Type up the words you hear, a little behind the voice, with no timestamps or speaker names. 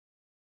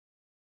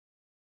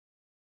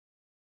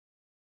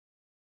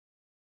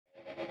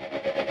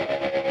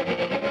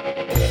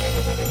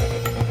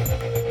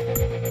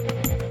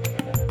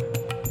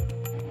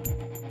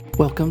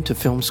Welcome to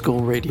Film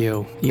School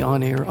Radio, the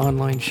on-air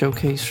online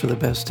showcase for the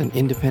best in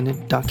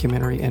independent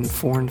documentary and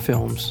foreign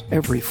films,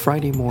 every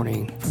Friday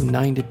morning from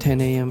 9 to 10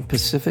 a.m.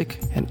 Pacific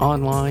and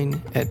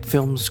online at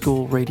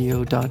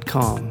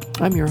filmschoolradio.com.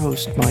 I'm your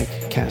host,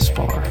 Mike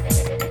Kaspar.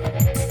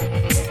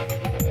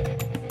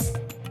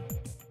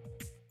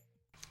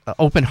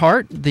 Open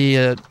Heart.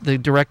 The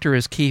director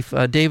is Keith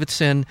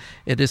Davidson.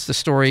 It is the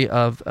story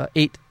of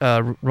 8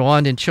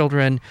 Rwandan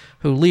children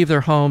who leave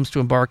their homes to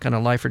embark on a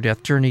life or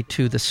death journey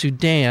to the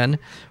Sudan,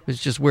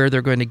 which is where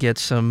they're going to get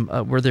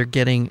where they're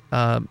getting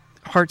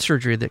heart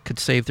surgery that could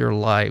save their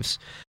lives.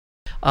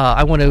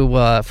 I want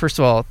to first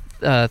of all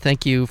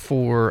thank you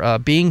for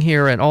being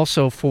here, and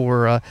also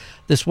for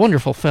this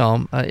wonderful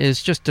film.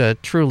 It's just a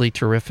truly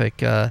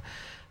terrific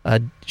a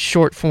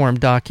short-form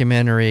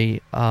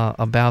documentary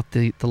about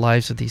the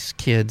lives of these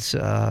kids.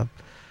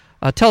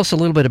 Tell us a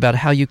little bit about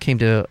how you came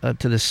to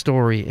this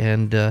story,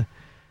 and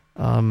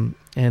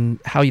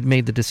how you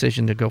made the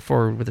decision to go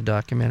forward with a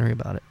documentary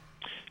about it.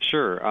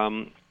 Sure.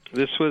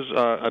 This was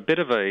a bit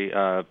of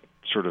a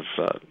sort of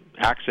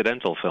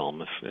accidental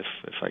film,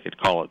 if I could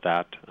call it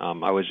that.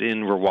 I was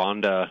in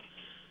Rwanda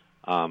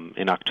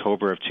in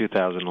October of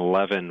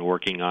 2011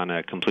 working on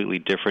a completely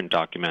different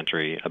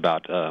documentary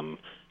about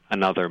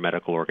another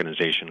medical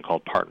organization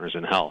called Partners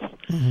in Health.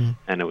 Mm-hmm.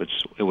 And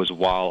it was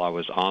while I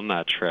was on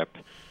that trip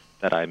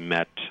that I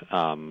met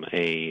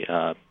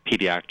a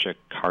pediatric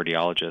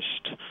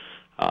cardiologist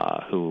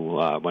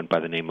who went by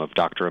the name of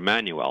Dr.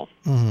 Emmanuel.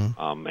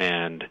 Mm-hmm.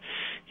 And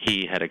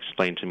he had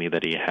explained to me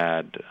that he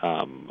had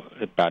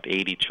about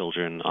 80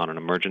 children on an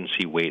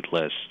emergency wait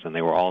list, and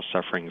they were all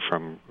suffering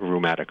from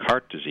rheumatic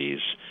heart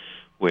disease,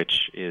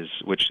 which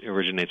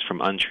originates from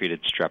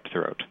untreated strep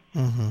throat.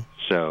 Mm-hmm.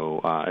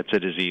 So it's a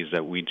disease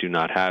that we do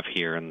not have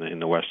here in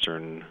the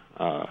Western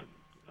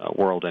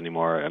world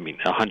anymore. I mean,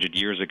 100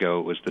 years ago,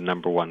 it was the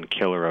number one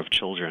killer of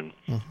children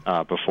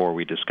before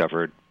we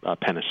discovered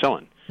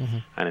penicillin, mm-hmm.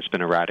 and it's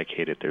been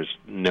eradicated. There's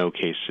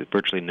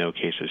virtually no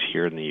cases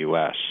here in the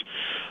U.S.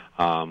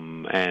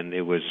 And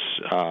it was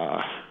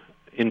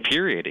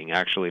infuriating,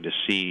 actually, to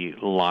see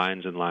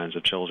lines and lines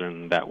of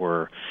children that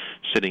were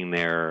sitting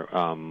there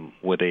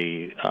with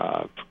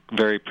a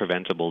very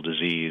preventable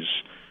disease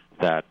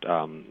that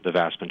the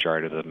vast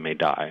majority of them may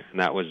die. And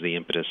that was the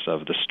impetus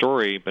of the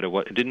story, but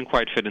it didn't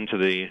quite fit into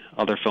the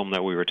other film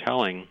that we were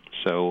telling,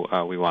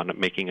 so we wound up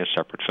making a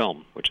separate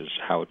film, which is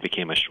how it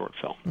became a short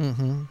film.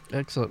 Mm-hmm.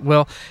 Excellent.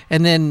 Well,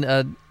 and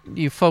then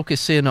you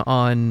focus in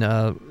on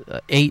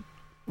 8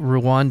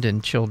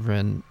 Rwandan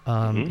children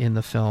mm-hmm. in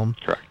the film.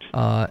 Correct.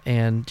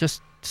 And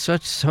just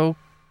so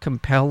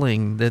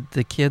compelling that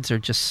the kids are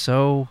just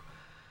so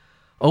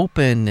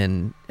open,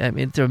 and I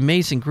mean, it's an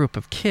amazing group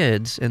of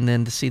kids, and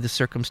then to see the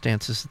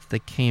circumstances that they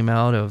came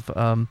out of.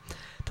 Tell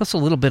us a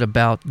little bit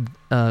about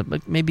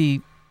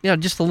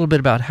just a little bit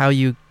about how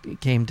you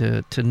came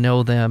to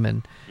know them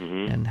and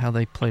mm-hmm. and how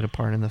they played a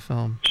part in the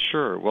film.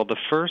 Sure. Well, the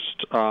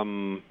first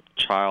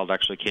child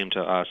actually came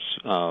to us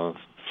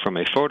from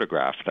a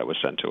photograph that was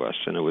sent to us,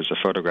 and it was a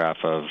photograph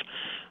of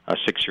a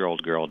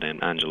 6-year-old girl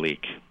named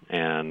Angelique,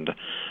 and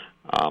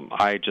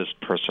I just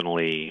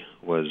personally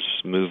was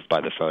moved by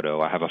the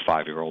photo. I have a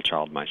 5-year-old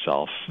child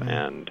myself,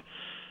 mm-hmm.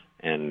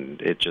 and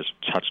it just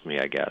touched me,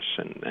 I guess,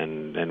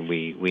 and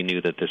we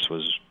knew that this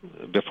was,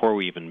 before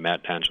we even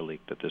met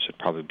Angelique, that this would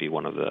probably be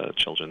one of the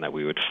children that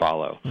we would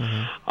follow.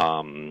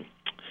 Mm-hmm.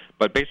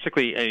 But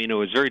basically, it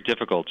was very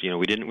difficult.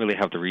 We didn't really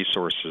have the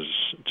resources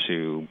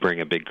to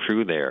bring a big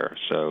crew there,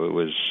 so it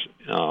was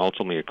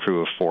ultimately a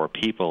crew of 4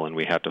 people, and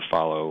we had to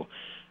follow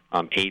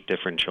 8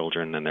 different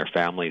children and their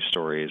family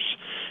stories,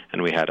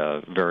 and we had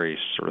a very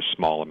sort of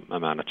small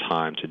amount of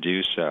time to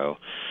do so.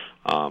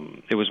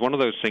 It was one of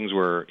those things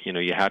where,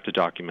 you had to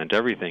document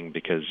everything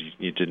because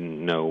you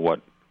didn't know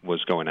what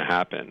was going to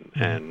happen.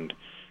 Mm-hmm. And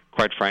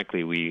quite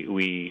frankly,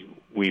 we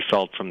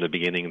felt from the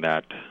beginning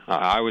that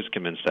I was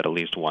convinced that at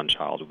least one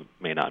child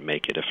may not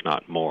make it, if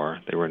not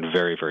more. They were in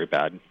very, very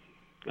bad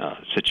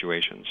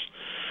situations.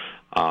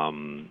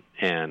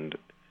 And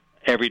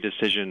every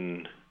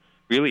decision,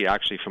 really,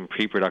 actually, from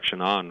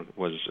pre-production on,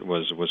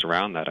 was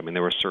around that. I mean,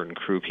 there were certain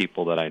crew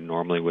people that I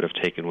normally would have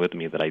taken with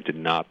me that I did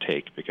not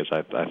take because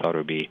I thought it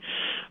would be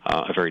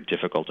a very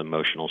difficult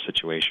emotional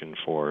situation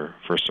for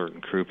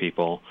certain crew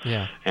people,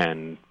 yeah.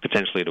 and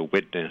potentially to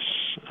witness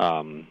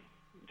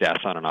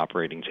death on an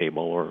operating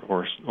table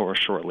or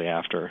shortly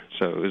after.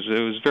 So it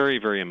was very,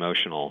 very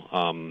emotional.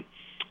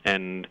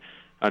 And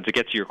to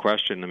get to your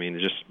question, I mean,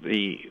 just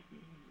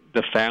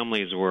the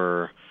families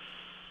were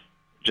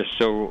just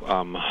so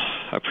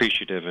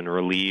appreciative and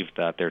relieved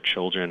that their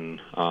children,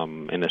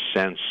 in a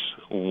sense,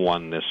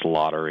 won this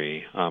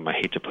lottery. I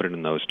hate to put it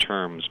in those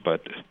terms,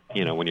 but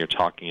when you're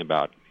talking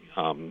about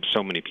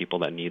so many people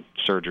that need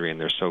surgery and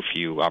there's so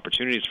few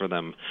opportunities for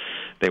them,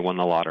 they won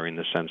the lottery in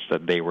the sense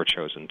that they were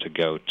chosen to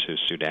go to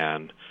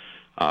Sudan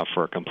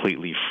for a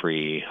completely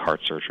free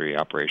heart surgery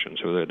operation.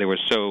 So they were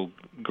so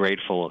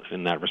grateful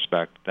in that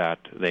respect that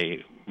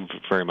they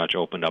very much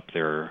opened up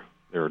their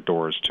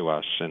doors to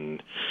us,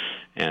 and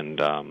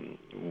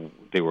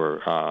they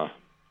were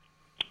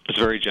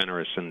was very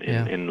generous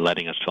in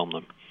letting us film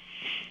them.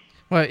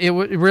 Well, it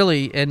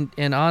really,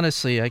 and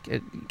honestly, I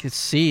could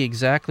see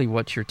exactly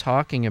what you're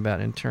talking about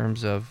in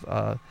terms of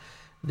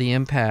the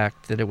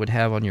impact that it would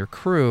have on your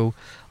crew.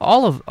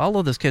 All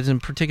of those kids, in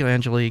particular,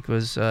 Angelique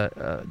was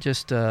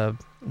just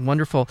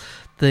wonderful.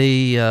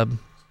 The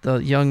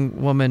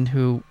young woman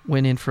who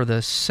went in for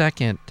the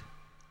second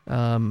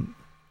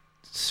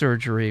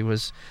surgery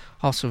was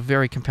also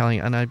very compelling,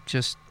 and I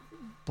just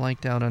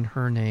blanked out on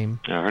her name.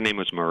 Her name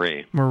was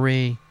Marie.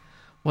 Marie,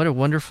 what a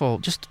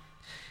wonderful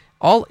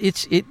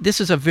this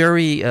is a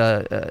very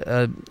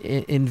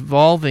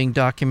involving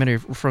documentary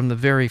from the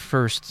very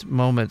first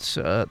moments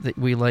that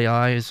we lay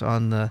eyes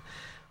on the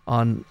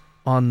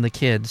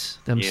kids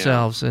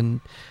themselves,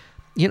 and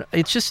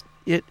it's just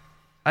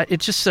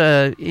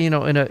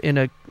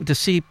to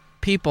see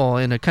people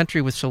in a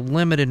country with so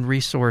limited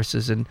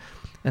resources and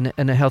a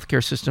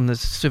healthcare system that's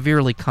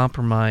severely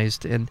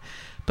compromised,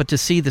 but to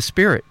see the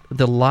spirit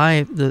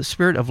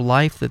of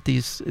life that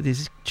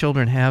these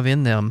children have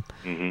in them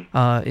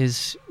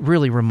is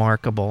really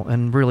remarkable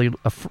and really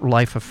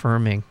life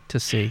affirming to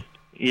see.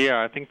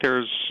 Yeah, I think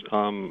there's,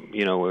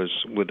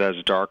 with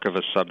as dark of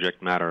a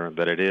subject matter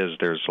that it is,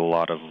 there's a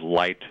lot of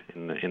light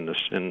in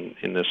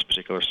this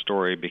particular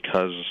story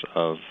because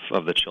of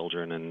the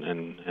children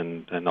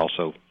and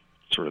also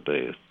sort of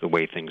the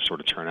way things sort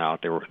of turn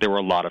out. There were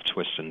a lot of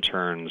twists and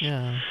turns,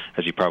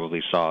 as you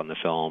probably saw in the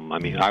film. I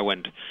mean,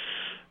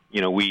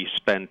 we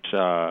spent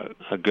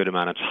a good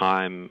amount of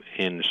time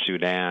in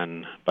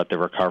Sudan, but the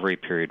recovery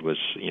period was,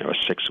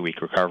 a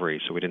 6-week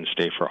recovery, so we didn't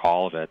stay for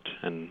all of it.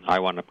 And I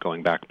wound up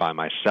going back by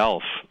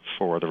myself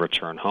for the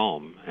return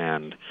home.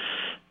 And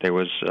there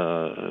was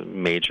a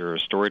major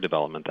story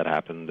development that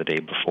happened the day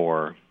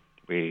before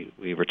we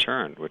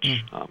returned, which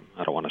I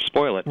don't want to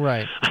spoil it.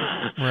 Right.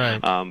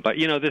 But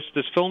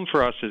this film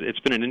for us, it's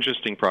been an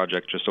interesting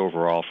project just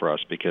overall for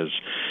us because,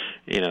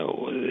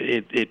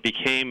 it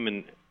became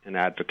an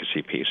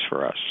advocacy piece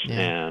for us,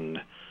 and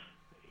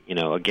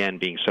again,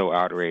 being so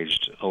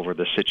outraged over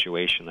the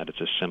situation that it's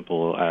as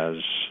simple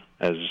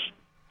as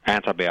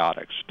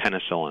antibiotics,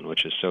 penicillin,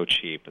 which is so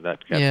cheap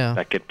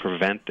that could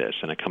prevent this,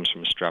 and it comes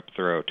from strep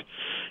throat.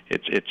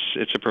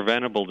 It's a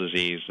preventable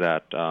disease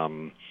that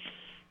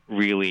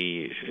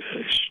really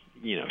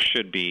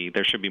should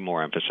be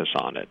more emphasis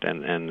on it,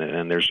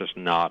 and there's just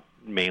not,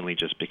 mainly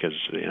just because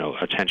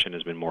attention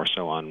has been more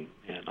so on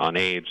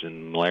AIDS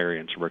and malaria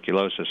and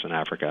tuberculosis in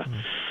Africa.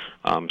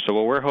 So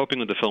what we're hoping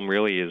with the film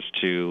really is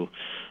to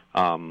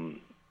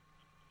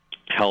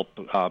help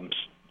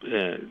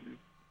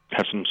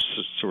have some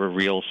sort of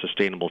real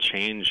sustainable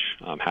change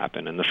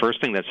happen. And the first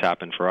thing that's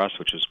happened for us,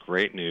 which is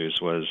great news,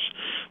 was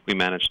we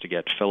managed to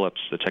get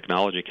Philips, the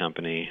technology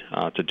company,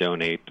 to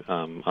donate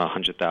a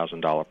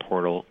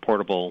 $100,000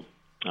 portable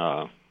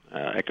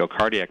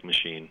echocardiac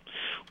machine,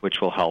 which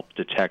will help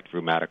detect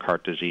rheumatic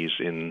heart disease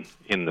in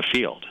the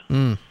field.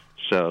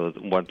 So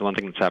one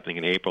thing that's happening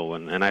in April,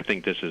 and I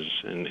think this is,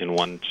 in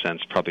one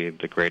sense, probably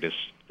the greatest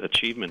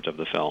achievement of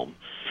the film,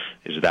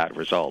 is that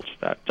result,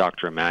 that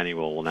Dr.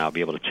 Emmanuel will now be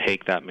able to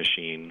take that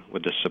machine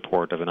with the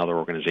support of another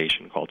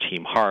organization called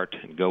Team Heart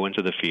and go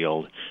into the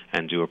field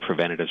and do a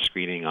preventative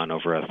screening on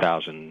over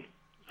 1,000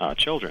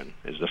 children,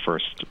 is the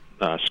first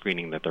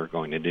screening that they're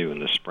going to do in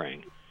the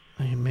spring.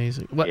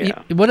 Amazing.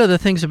 One of the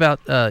things about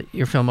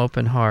your film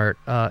Open Heart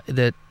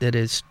that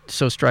is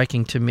so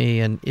striking to me,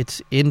 and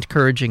it's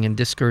encouraging and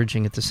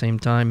discouraging at the same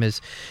time, is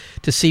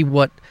to see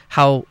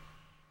how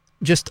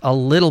just a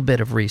little bit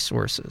of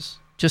resources,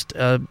 just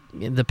the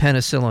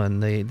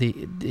penicillin,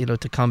 the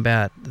to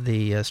combat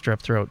the strep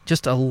throat,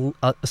 just a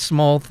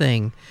small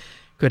thing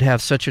could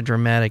have such a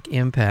dramatic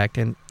impact,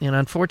 and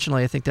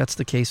unfortunately, I think that's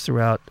the case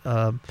throughout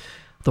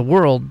the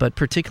world, but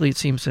particularly it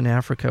seems in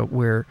Africa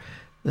where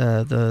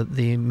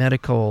the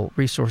medical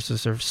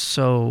resources are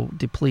so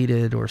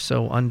depleted or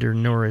so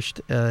undernourished,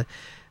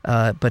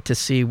 but to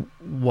see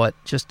what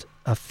just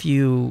a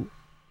few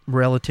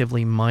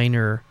relatively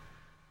minor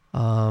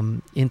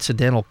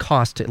incidental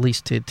costs, at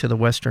least to the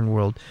Western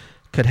world,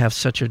 could have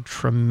such a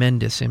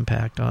tremendous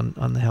impact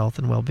on the health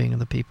and well-being of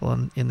the people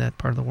in that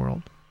part of the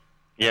world.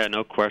 Yeah,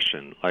 no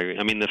question.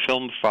 I mean, the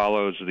film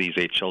follows these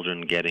 8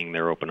 children getting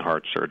their open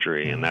heart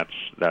surgery, and that's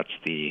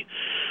the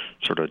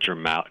sort of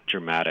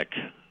dramatic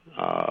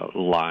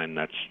line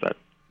that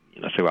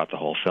throughout the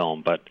whole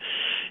film. But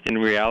in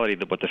reality,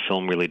 what the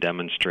film really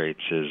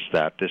demonstrates is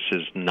that this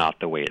is not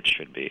the way it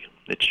should be.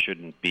 It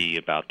shouldn't be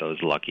about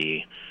those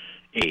lucky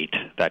 8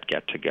 that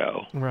get to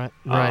go. Right.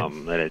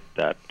 That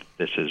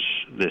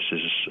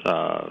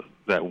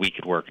that we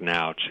could work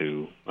now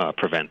to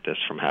prevent this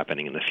from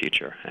happening in the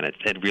future. And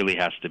it really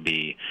has to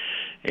be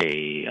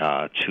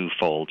a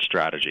twofold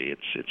strategy.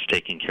 It's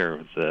taking care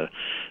of the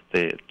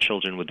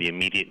children with the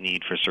immediate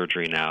need for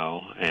surgery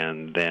now,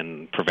 and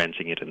then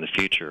preventing it in the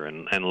future.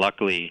 And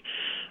luckily,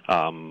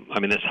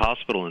 this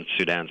hospital in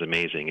Sudan is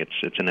amazing.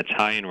 It's an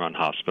Italian-run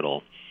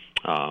hospital.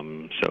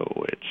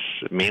 So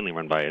it's mainly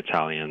run by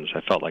Italians.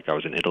 I felt like I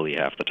was in Italy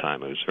half the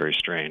time. It was very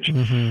strange.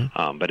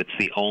 But it's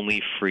the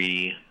only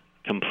free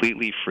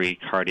completely free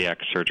cardiac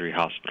surgery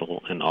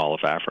hospital in all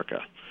of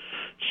Africa.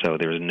 So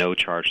there's no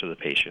charge to the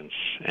patients.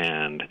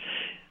 And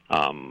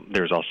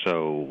there's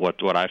also,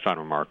 what I found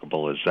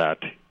remarkable is that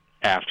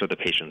after the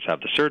patients have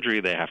the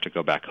surgery, they have to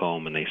go back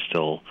home, and they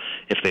still,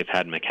 if they've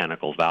had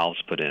mechanical valves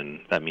put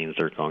in, that means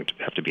they're going to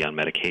have to be on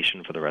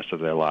medication for the rest of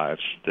their lives.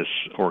 This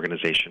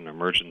organization,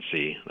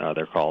 Emergency,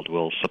 they're called,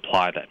 will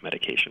supply that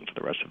medication for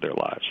the rest of their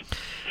lives.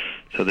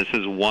 So this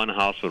is one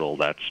hospital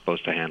that's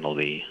supposed to handle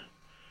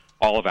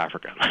all of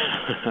Africa.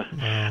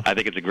 Wow. I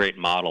think it's a great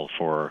model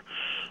for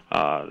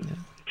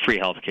free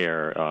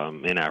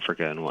healthcare in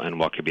Africa and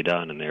what could be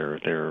done, and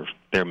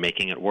they're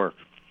making it work.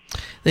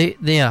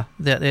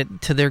 To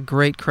their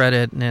great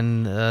credit,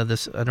 and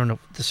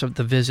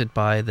the visit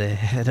by the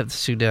head of the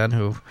Sudan,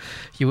 who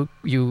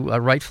you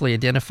rightfully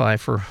identify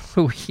for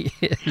who he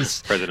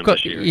is, President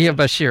Bashir. Yeah,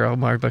 Bashir,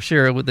 Omar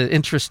Bashir, with the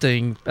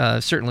interesting,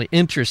 certainly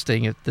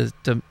interesting,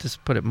 to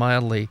put it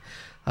mildly,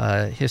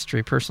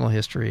 personal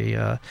history,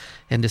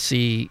 and to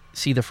see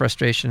the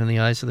frustration in the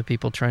eyes of the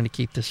people trying to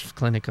keep this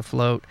clinic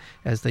afloat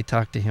as they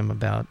talk to him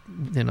about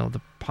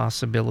the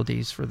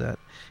possibilities for that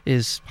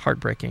is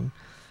heartbreaking.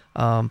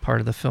 Part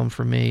of the film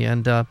for me.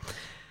 And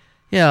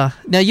now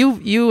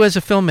you as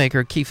a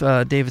filmmaker, Keith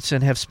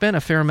Davidson, have spent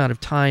a fair amount of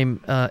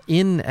time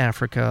in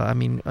Africa. I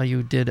mean,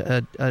 you did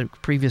a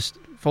previous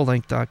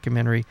full-length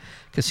documentary,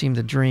 Kassim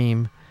the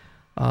Dream,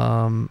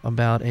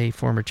 about a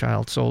former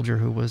child soldier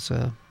who was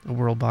a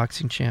world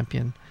boxing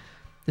champion.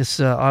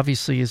 This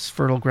obviously is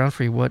fertile ground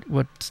for you.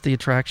 What's the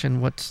attraction?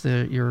 What's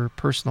your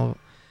personal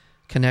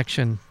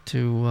connection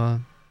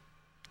to?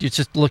 You're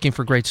just looking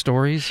for great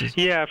stories?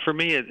 Yeah, for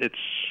me, it's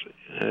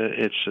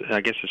I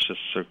guess it's just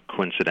so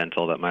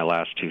coincidental that my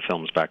last two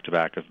films back to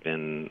back have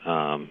been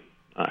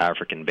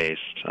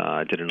African-based.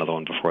 I did another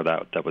one before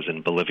that was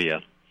in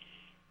Bolivia.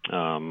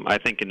 I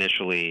think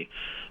initially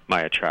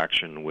my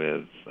attraction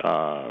with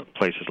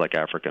places like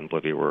Africa and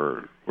Bolivia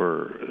were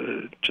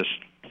just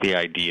the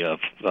idea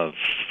of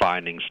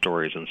finding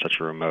stories in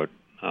such a remote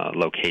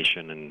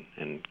location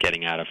and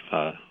getting out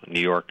of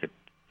New York at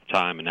the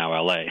time and now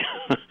L.A.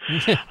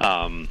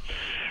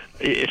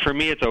 For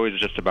me, it's always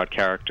just about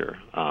character.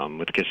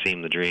 With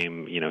Kassim the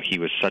Dream, he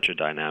was such a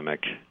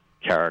dynamic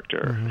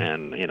character, mm-hmm.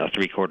 and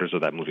 3/4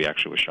 of that movie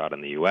actually was shot in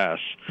the U.S.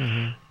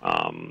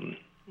 Mm-hmm.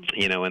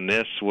 And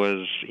this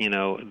was,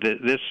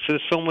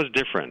 this film was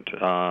different.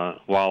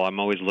 While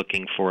I'm always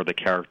looking for the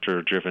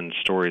character-driven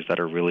stories that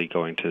are really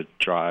going to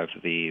drive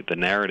the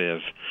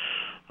narrative,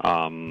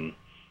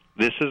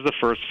 this is the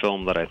first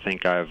film that I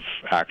think I've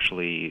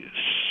actually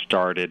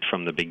started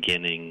from the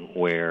beginning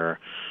where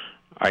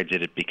I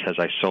did it because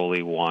I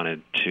solely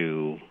wanted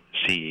to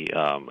see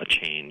a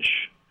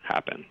change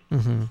happen.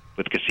 Mm-hmm.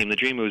 With Kassim the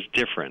Dream, it was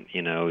different.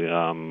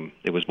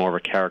 It was more of a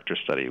character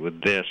study.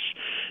 With this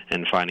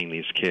and finding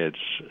these kids,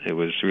 it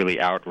was really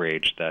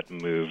outrage that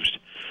moved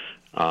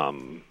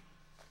the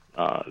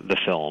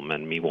film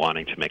and me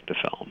wanting to make the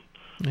film,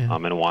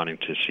 and wanting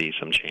to see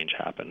some change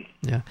happen.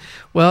 Yeah.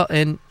 Well,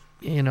 and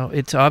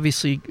it's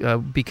obviously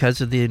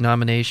because of the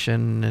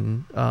nomination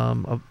and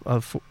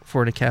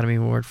for an Academy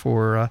Award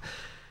for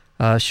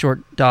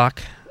short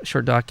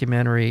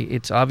documentary.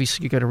 It's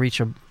obviously going to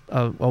reach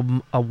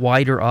a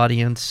wider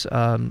audience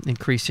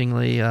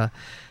increasingly,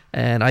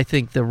 and I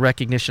think the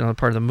recognition on the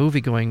part of the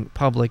movie-going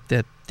public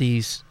that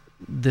this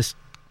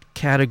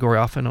category,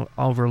 often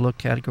overlooked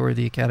category of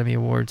the Academy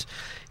Awards,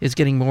 is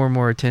getting more and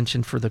more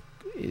attention to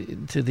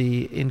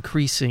the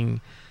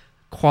increasing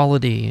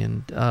quality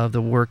and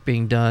the work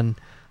being done.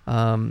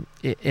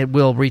 It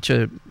will reach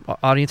a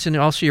audience, and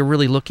also you're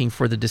really looking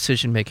for the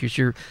decision makers.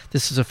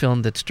 This is a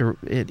film that's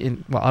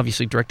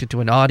obviously directed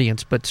to an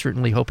audience, but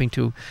certainly hoping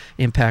to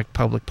impact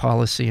public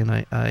policy. And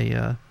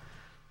I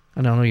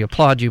not only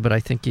applaud you, but I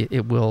think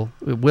it will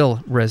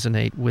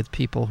resonate with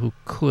people who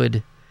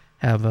could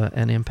have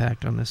an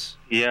impact on this.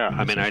 Yeah,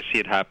 I mean, I see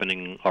it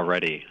happening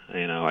already.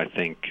 I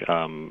think,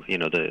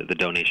 the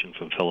donation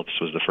from Philips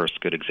was the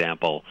first good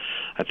example.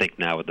 I think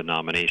now with the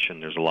nomination,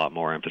 there's a lot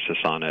more emphasis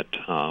on it.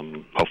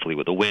 Hopefully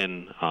with a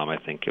win, I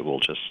think it will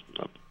just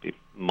be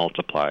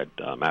multiplied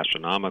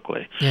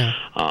astronomically. Yeah.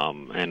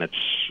 And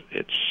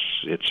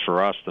it's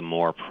for us, the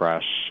more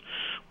press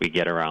we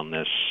get around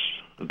this,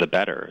 the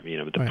better.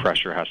 The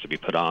pressure has to be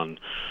put on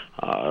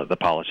the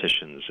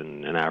politicians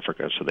in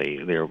Africa, so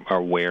they're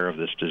aware of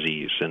this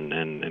disease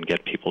and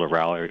get people to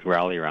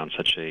rally around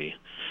such a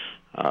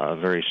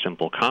very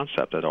simple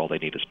concept that all they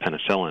need is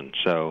penicillin.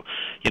 So,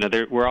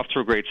 we're off to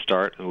a great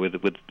start with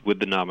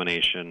the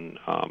nomination.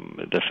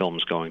 The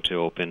film's going to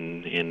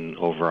open in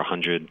over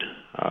 100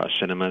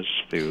 cinemas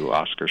through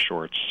Oscar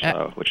Shorts,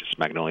 which is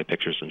Magnolia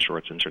Pictures and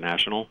Shorts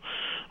International.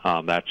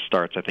 That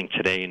starts, I think,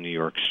 today in New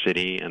York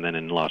City, and then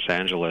in Los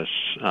Angeles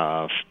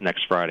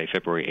next Friday,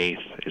 February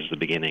 8th, is the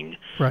beginning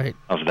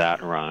of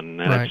that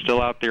run. And it's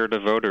still out there to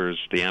voters,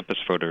 the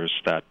AMPAS voters,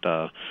 that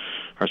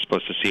are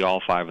supposed to see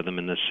all 5 of them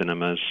in the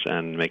cinemas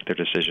and make their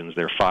decisions.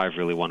 There are 5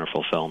 really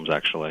wonderful films,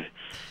 actually.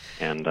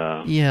 And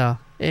yeah.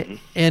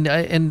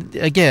 And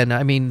again,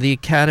 I mean, the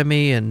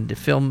Academy and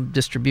film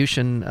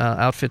distribution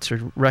outfits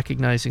are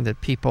recognizing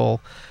that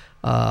people,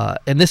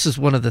 and this is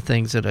one of the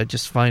things that I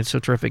just find so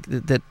terrific,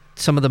 that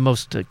some of the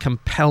most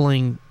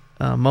compelling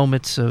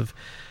moments of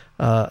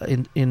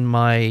in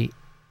my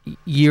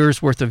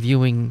years worth of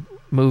viewing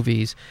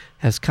movies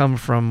has come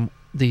from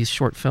these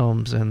short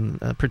films, and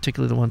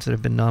particularly the ones that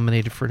have been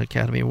nominated for an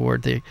Academy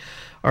Award. They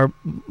are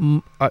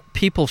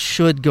people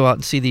should go out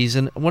and see these.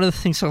 And one of the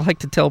things I like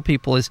to tell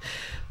people is,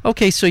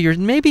 okay, so you're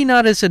maybe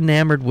not as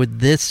enamored with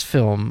this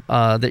film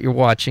that you're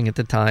watching at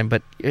the time,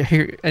 but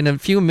here in a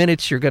few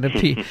minutes you're going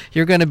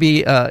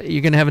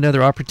to have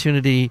another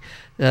opportunity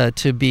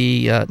to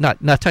be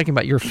not talking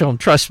about your film.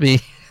 Trust me.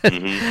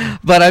 Mm-hmm.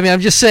 But I mean, I'm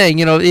just saying,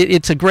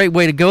 it's a great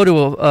way to go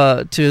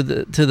to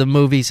the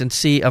movies and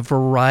see a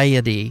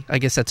variety. I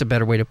guess that's a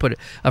better way to put it.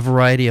 A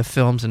variety of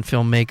films and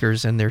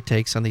filmmakers and their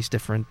takes on these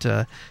different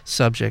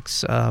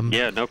subjects.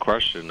 Yeah, no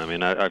question. I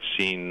mean, I've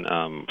seen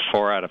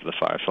 4 out of the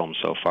 5 films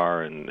so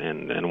far,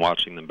 and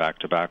watching them back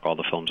to back, all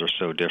the films are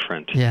so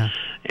different. Yeah,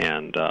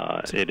 and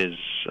it is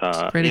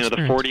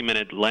the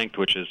 40-minute length,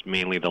 which is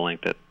mainly the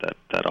length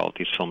that all of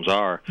these films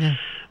are. Yeah.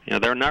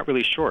 They're not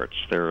really shorts.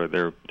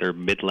 They're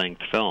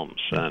mid-length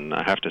films, and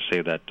I have to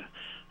say that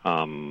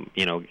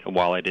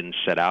while I didn't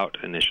set out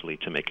initially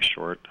to make a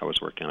short, I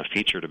was working on a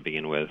feature to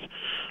begin with.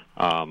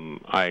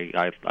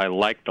 I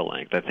like the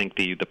length. I think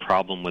the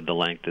problem with the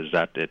length is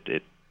that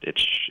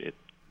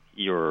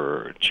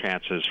your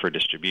chances for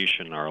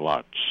distribution are a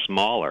lot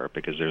smaller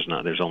because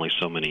there's only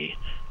so many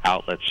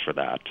outlets for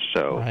that.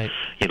 So, right.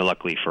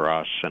 Luckily for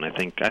us, and I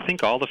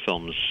think all the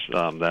films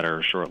that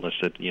are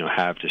shortlisted,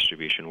 have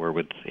distribution. We're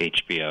with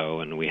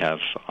HBO, and we have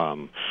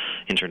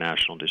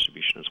international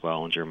distribution as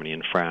well in Germany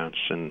and France,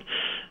 and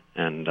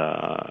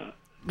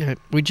yeah,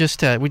 we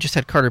just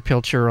had Carter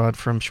Pilcher on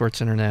from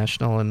Shorts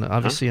International, and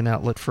obviously an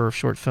outlet for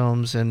short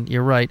films. And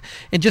you're right.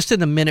 And just in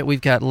the minute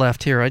we've got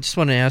left here, I just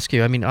want to ask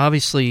you. I mean,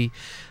 obviously,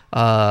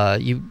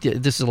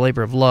 this is a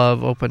labor of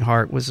love. Open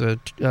Heart was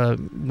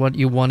what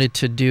you wanted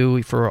to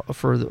do for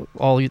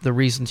all the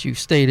reasons you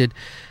stated.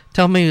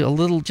 Tell me a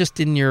little, just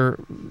in your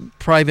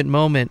private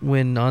moment,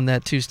 when on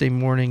that Tuesday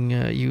morning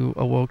you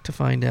awoke to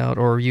find out,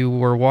 or you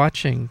were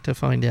watching to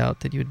find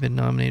out that you had been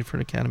nominated for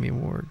an Academy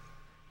Award.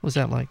 What was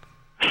that like?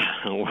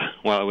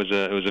 Well,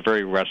 it was a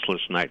very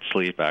restless night's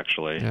sleep,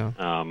 actually. Yeah.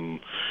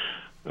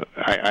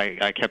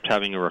 I kept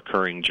having a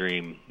recurring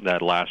dream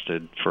that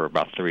lasted for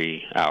about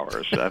 3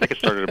 hours. I think it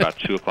started about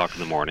 2 o'clock in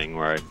the morning,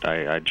 where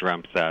I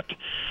dreamt that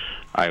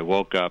I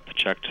woke up,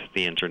 checked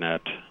the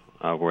internet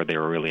where they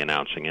were really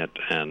announcing it,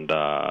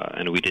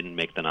 and we didn't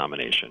make the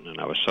nomination, and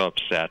I was so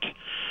upset.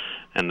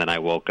 And then I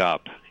woke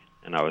up,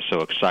 and I was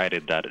so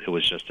excited that it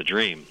was just a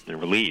dream and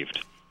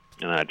relieved.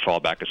 And then I'd fall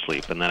back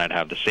asleep, and then I'd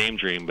have the same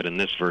dream, but in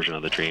this version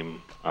of the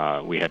dream,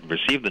 we had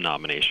received the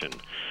nomination,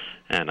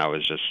 and I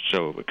was just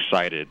so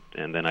excited.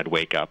 And then I'd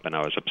wake up, and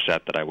I was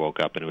upset that I woke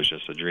up, and it was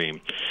just a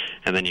dream.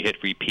 And then you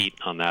hit repeat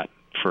on that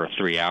for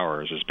 3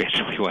 hours is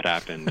basically what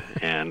happened,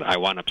 and I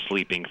wound up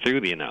sleeping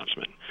through the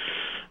announcement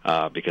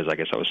because I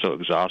guess I was so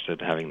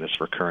exhausted having this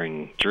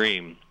recurring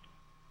dream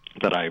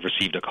that I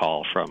received a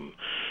call from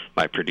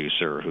my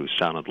producer, who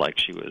sounded like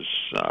she was,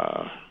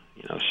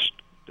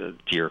 a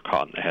deer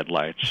caught in the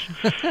headlights.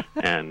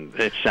 And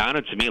it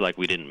sounded to me like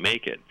we didn't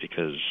make it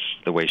because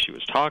the way she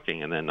was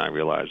talking, and then I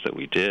realized that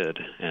we did.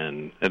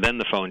 And then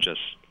the phone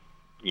just,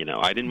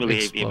 I didn't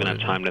really even have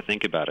time to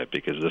think about it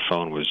because the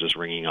phone was just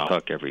ringing off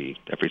hook every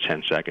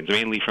 10 seconds,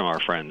 mainly from our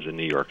friends in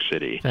New York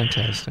City.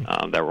 Fantastic.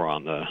 That were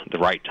on the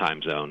right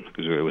time zone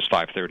because it was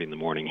 5:30 in the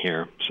morning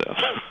here. So.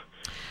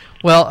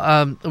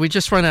 Well, we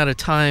just run out of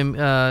time,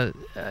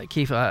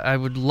 Keith. I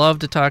would love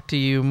to talk to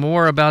you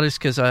more about it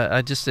because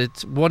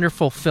it's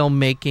wonderful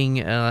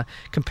filmmaking,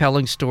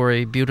 compelling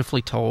story,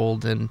 beautifully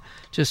told, and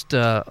just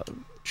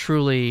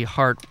truly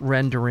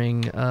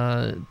heart-rendering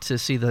to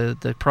see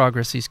the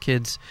progress these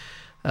kids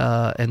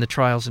and the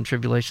trials and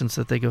tribulations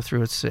that they go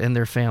through, and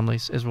their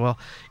families as well.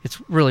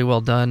 It's really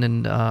well done,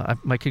 and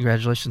my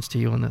congratulations to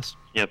you on this.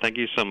 Yeah, thank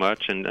you so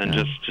much. And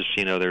just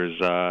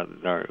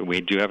there's we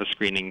do have a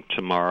screening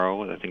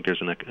tomorrow. I think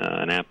there's an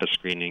AMPA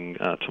screening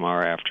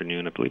tomorrow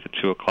afternoon, I believe at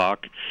 2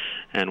 o'clock,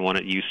 and one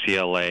at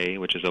UCLA,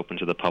 which is open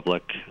to the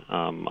public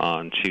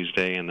on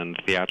Tuesday, and then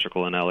the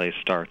theatrical in LA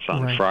starts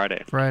on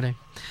Friday.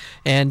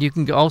 And you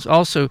can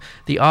also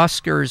the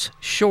Oscars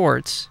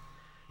shorts.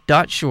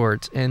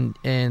 .shorts and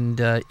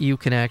you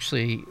can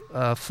actually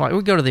find.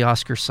 We go to the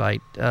Oscar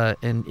site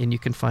and you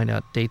can find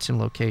out dates and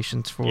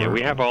locations for. Yeah,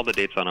 we have all the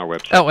dates on our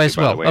website. Oh, as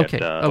well. Okay.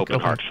 At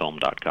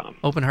openheartfilm.com.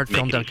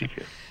 Openheartfilm.com.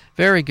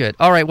 Very good.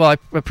 All right. Well, I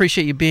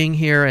appreciate you being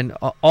here, and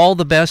all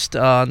the best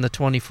on the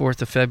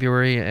 24th of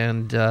February.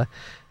 And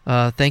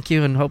thank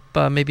you, and hope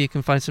maybe you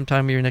can find some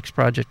time in your next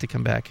project to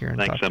come back here. And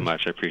Thanks so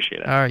much. I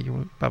appreciate it. All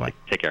right. Bye-bye.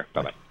 Take care.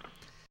 Bye-bye.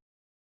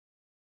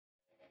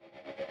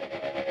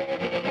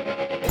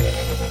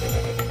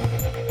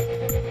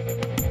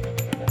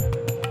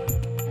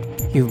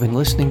 You've been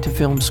listening to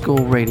Film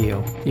School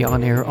Radio, the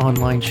on-air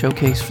online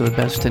showcase for the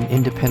best in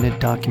independent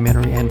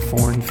documentary and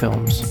foreign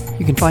films.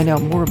 You can find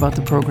out more about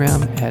the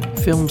program at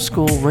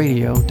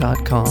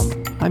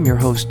filmschoolradio.com. I'm your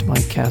host,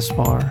 Mike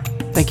Kaspar.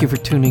 Thank you for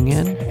tuning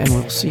in, and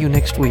we'll see you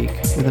next week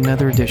with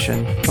another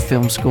edition of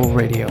Film School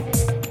Radio.